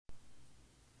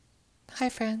Hi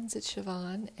friends, it's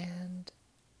Siobhan, and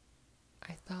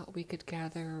I thought we could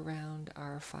gather around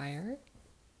our fire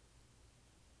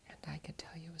and I could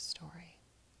tell you a story.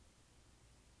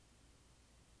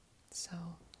 So,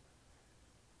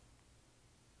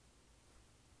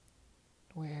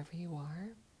 wherever you are,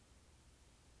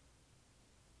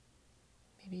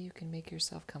 maybe you can make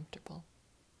yourself comfortable.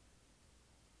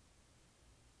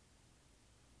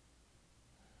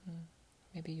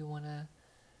 Maybe you want to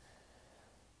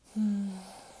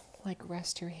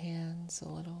rest your hands a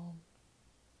little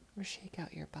or shake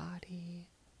out your body.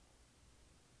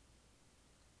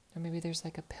 Or maybe there's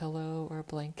like a pillow or a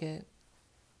blanket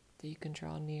that you can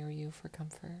draw near you for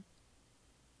comfort.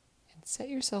 And set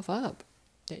yourself up.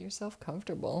 Get yourself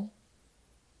comfortable.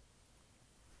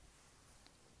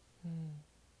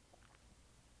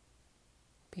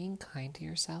 Being kind to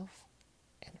yourself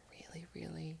and really,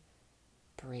 really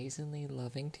brazenly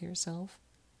loving to yourself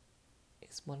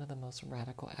is one of the most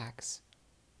radical acts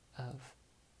of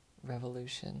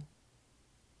revolution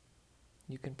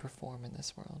you can perform in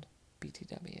this world.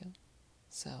 BTW.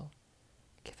 So,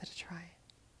 give it a try.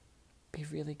 Be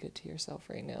really good to yourself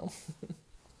right now.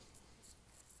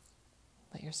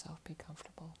 Let yourself be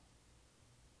comfortable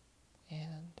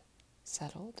and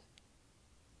settled.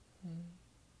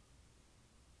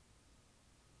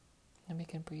 And we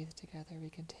can breathe together. We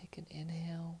can take an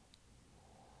inhale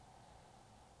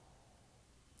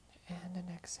and an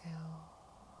exhale.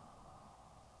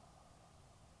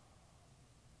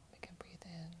 We can breathe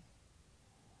in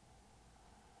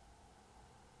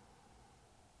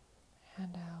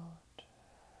and out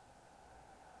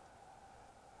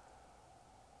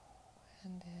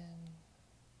and in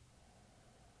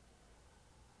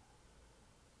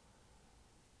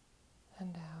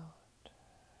and out.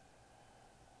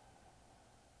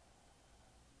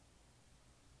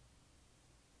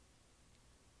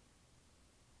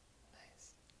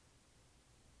 Nice.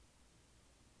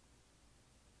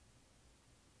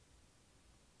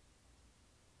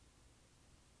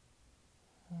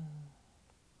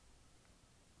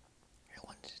 I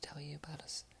wanted to tell you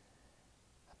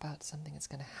about something that's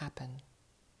going to happen.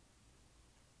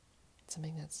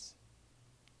 Something that's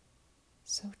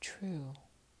so true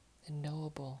and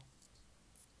knowable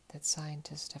that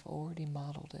scientists have already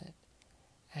modeled it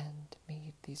and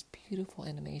made these beautiful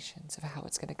animations of how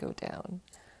it's going to go down.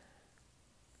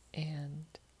 And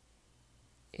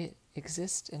it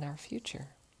exists in our future,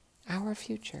 our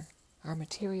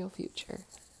material future,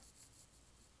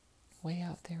 way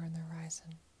out there on the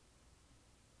horizon.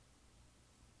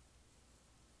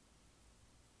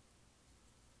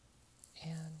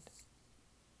 And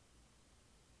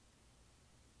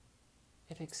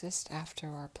it exists after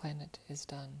our planet is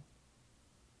done.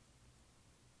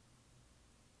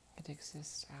 It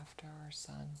exists after our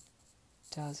sun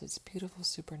does its beautiful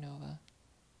supernova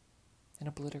and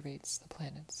obliterates the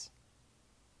planets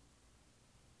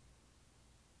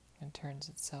and turns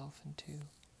itself into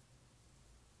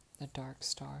a dark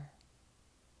star.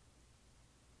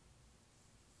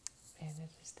 And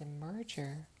it is the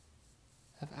merger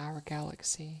of our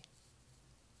galaxy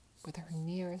with our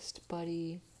nearest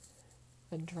buddy,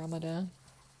 Andromeda,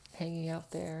 hanging out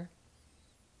there,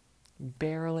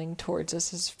 barreling towards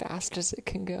us as fast as it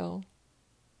can go.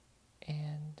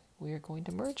 And we are going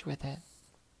to merge with it.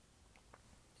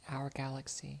 Our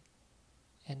galaxy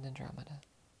and Andromeda.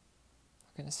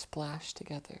 We're going to splash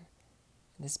together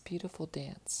in this beautiful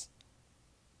dance,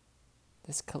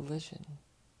 this collision,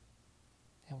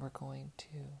 and we're going to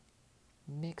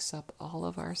mix up all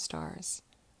of our stars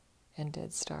and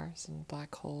dead stars and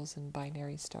black holes and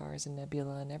binary stars and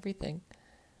nebula and everything.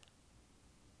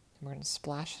 And we're going to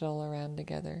splash it all around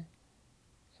together,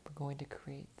 and we're going to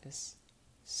create this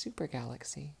super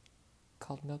galaxy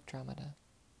called Milkdromeda.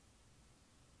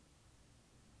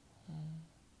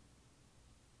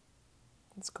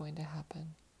 It's going to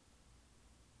happen.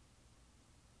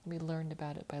 We learned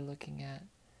about it by looking at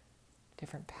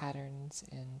different patterns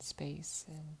in space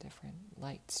and different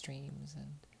light streams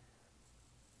and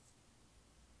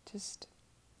just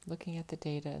looking at the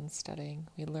data and studying.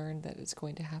 We learned that it's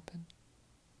going to happen.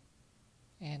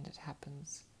 And it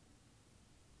happens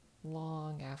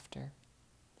long after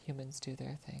humans do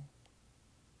their thing.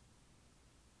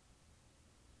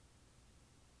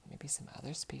 Maybe some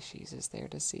other species is there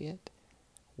to see it.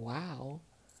 Wow,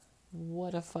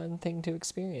 what a fun thing to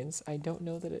experience. I don't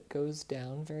know that it goes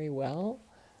down very well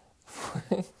for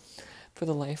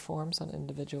the life forms on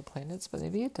individual planets, but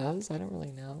maybe it does. I don't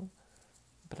really know.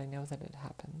 But I know that it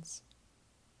happens.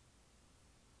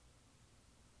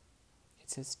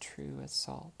 It's as true as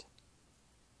salt,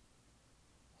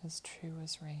 as true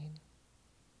as rain,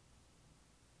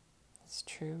 as as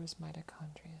true as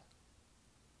mitochondria,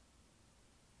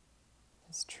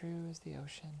 as true as the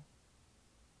ocean,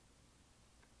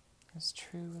 as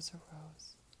true as a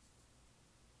rose,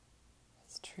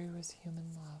 as true as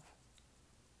human love,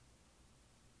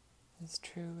 as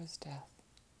true as death,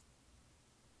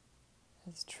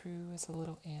 as true as a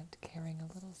little ant carrying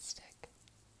a little stick.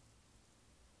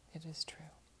 It is true.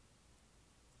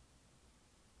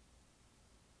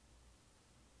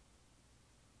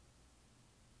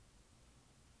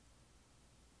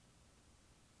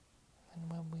 And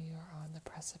when we are on the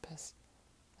precipice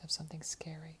of something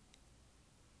scary,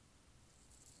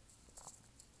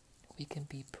 we can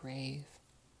be brave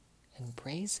and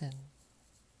brazen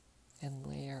and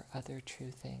layer other true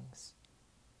things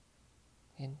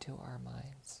into our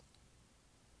minds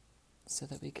so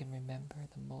that we can remember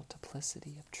the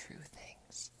multiplicity of true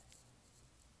things.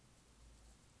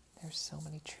 There's so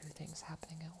many true things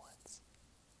happening at once.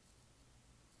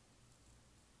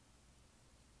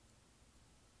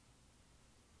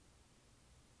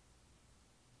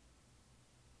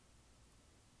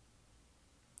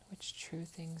 Which true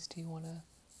things do you want to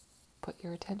put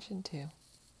your attention to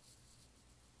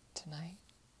tonight,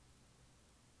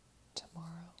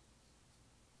 tomorrow?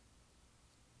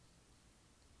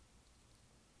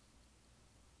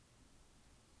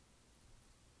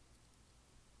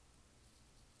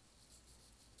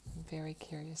 I'm very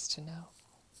curious to know,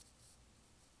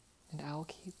 and I'll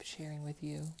keep sharing with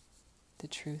you the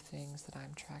true things that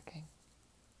I'm tracking.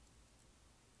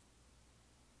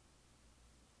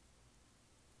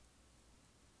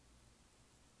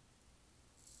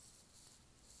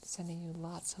 Sending you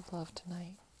lots of love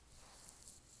tonight.